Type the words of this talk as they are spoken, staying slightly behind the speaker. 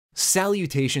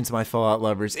Salutations my Fallout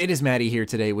lovers, it is Matty here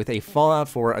today with a Fallout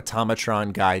 4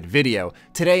 Automatron guide video.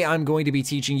 Today I'm going to be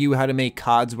teaching you how to make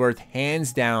Codsworth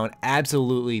hands down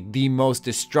absolutely the most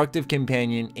destructive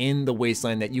companion in the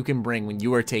wasteland that you can bring when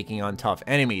you are taking on tough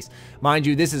enemies. Mind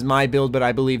you, this is my build, but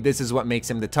I believe this is what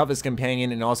makes him the toughest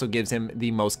companion and also gives him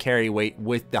the most carry weight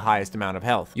with the highest amount of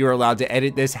health. You are allowed to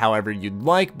edit this however you'd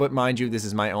like, but mind you, this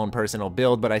is my own personal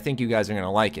build, but I think you guys are going to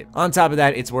like it. On top of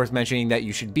that, it's worth mentioning that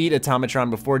you should beat Automatron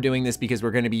before doing this because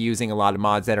we're going to be using a lot of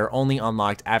mods that are only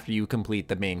unlocked after you complete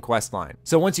the main quest line.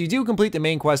 So once you do complete the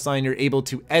main quest line, you're able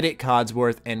to edit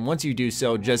Codsworth, and once you do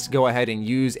so, just go ahead and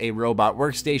use a robot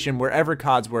workstation wherever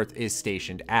Codsworth is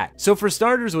stationed at. So for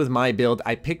starters with my build,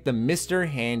 I picked the Mr.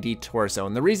 Handy Torso,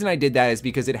 and the reason I did that is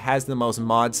because it has the most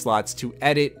mod slots to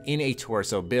edit in a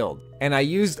torso build. And I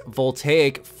used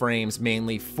voltaic frames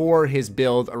mainly for his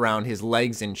build around his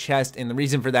legs and chest, and the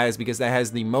reason for that is because that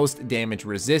has the most damage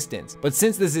resistance. But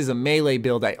since this is a melee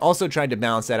build, I also tried to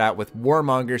balance that out with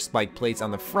Warmonger spike plates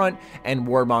on the front and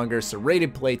Warmonger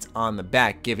serrated plates on the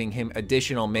back, giving him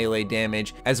additional melee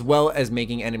damage as well as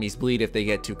making enemies bleed if they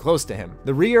get too close to him.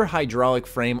 The rear hydraulic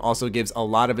frame also gives a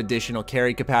lot of additional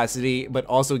carry capacity, but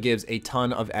also gives a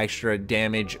ton of extra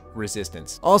damage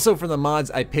resistance. Also for the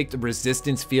mods, I picked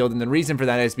resistance field, and the reason for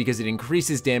that is because it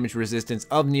increases damage resistance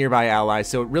of nearby allies,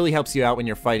 so it really helps you out when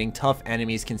you're fighting tough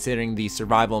enemies, considering the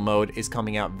survival mode is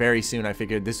coming out very soon. I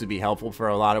figured this would be helpful for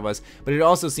a lot of us, but it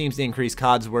also seems to increase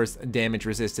Codsworth's damage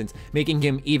resistance, making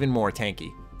him even more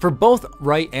tanky. For both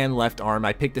right and left arm,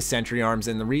 I picked the sentry arms,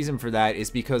 and the reason for that is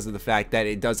because of the fact that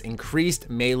it does increased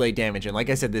melee damage. And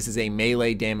like I said, this is a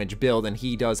melee damage build, and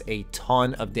he does a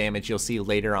ton of damage. You'll see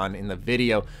later on in the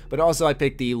video. But also I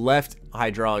picked the left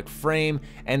hydraulic frame,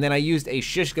 and then I used a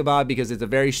shish kebab because it's a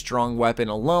very strong weapon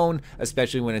alone,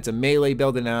 especially when it's a melee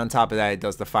build, and then on top of that, it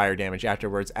does the fire damage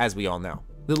afterwards, as we all know.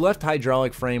 The left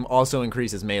hydraulic frame also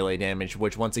increases melee damage,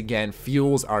 which once again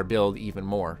fuels our build even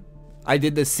more. I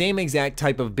did the same exact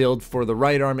type of build for the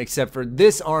right arm, except for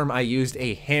this arm I used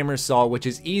a hammer saw, which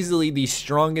is easily the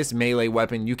strongest melee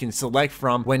weapon you can select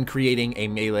from when creating a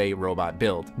melee robot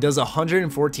build. Does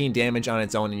 114 damage on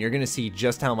its own, and you're going to see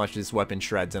just how much this weapon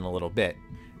shreds in a little bit.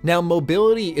 Now,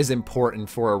 mobility is important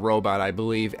for a robot, I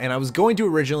believe, and I was going to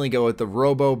originally go with the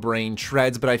Robo Brain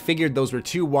Treads, but I figured those were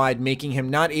too wide, making him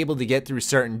not able to get through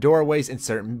certain doorways in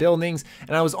certain buildings,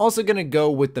 and I was also going to go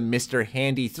with the Mr.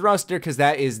 Handy Thruster because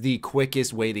that is the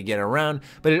quickest way to get around,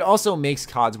 but it also makes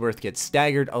Codsworth get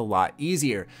staggered a lot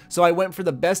easier. So I went for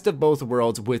the best of both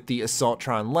worlds with the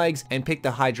Assaultron legs and picked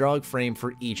the hydraulic frame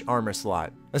for each armor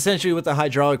slot. Essentially what the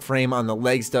hydraulic frame on the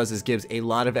legs does is gives a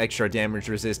lot of extra damage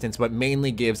resistance, but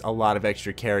mainly gives a lot of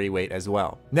extra carry weight as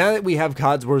well. Now that we have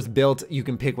Codsworth built, you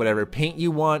can pick whatever paint you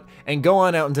want and go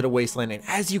on out into the wasteland, and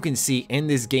as you can see in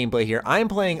this gameplay here, I'm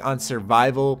playing on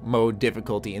survival mode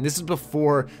difficulty, and this is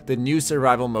before the new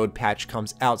survival mode patch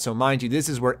comes out. So mind you, this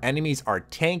is where enemies are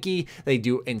tanky, they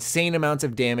do insane amounts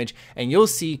of damage, and you'll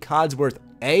see Codsworth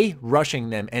A, rushing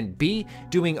them, and B,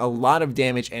 doing a lot of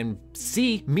damage, and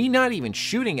C, me not even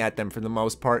shooting at them for the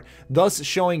most part, thus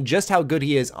showing just how good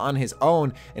he is on his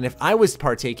own, and if I was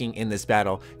partaking in this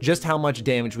battle, just how much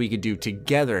damage we could do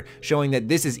together, showing that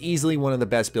this is easily one of the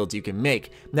best builds you can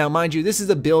make. Now mind you, this is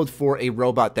a build for a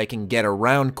robot that can get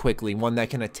around quickly, one that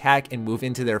can attack and move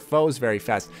into their foes very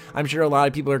fast. I'm sure a lot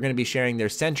of people are going to be sharing their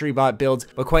sentry bot builds,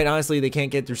 but quite honestly, they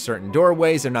can't get through certain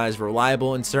doorways, they're not as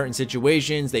reliable in certain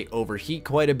situations, they overheat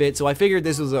quite a bit, so I figured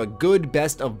this was a good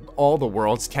best of all the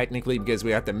worlds technically, because we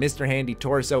got the Mr. Handy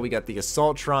Torso, we got the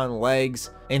Assaultron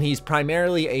legs, and he's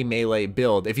primarily a melee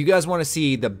build. If you guys want to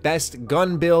see the best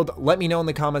gun build, let me know in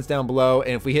the comments down below,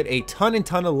 and if we hit a ton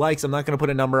of likes, I'm not going to put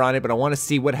a number on it, but I want to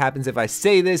see what happens if I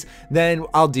say this, then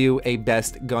I'll do a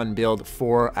best gun build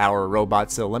for our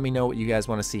robot. So let me know what you guys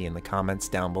want to see in the comments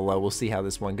down below. We'll see how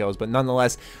this one goes, but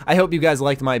nonetheless, I hope you guys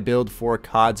liked my build for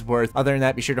Codsworth. Other than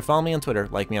that, be sure to follow me on Twitter,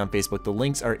 like me on Facebook, the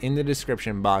links are in the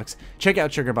description box. Check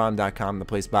out sugarbomb.com, the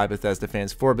place by Bethesda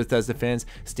fans for Bethesda fans.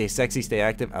 Stay sexy, stay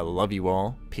active. I love you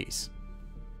all. Peace.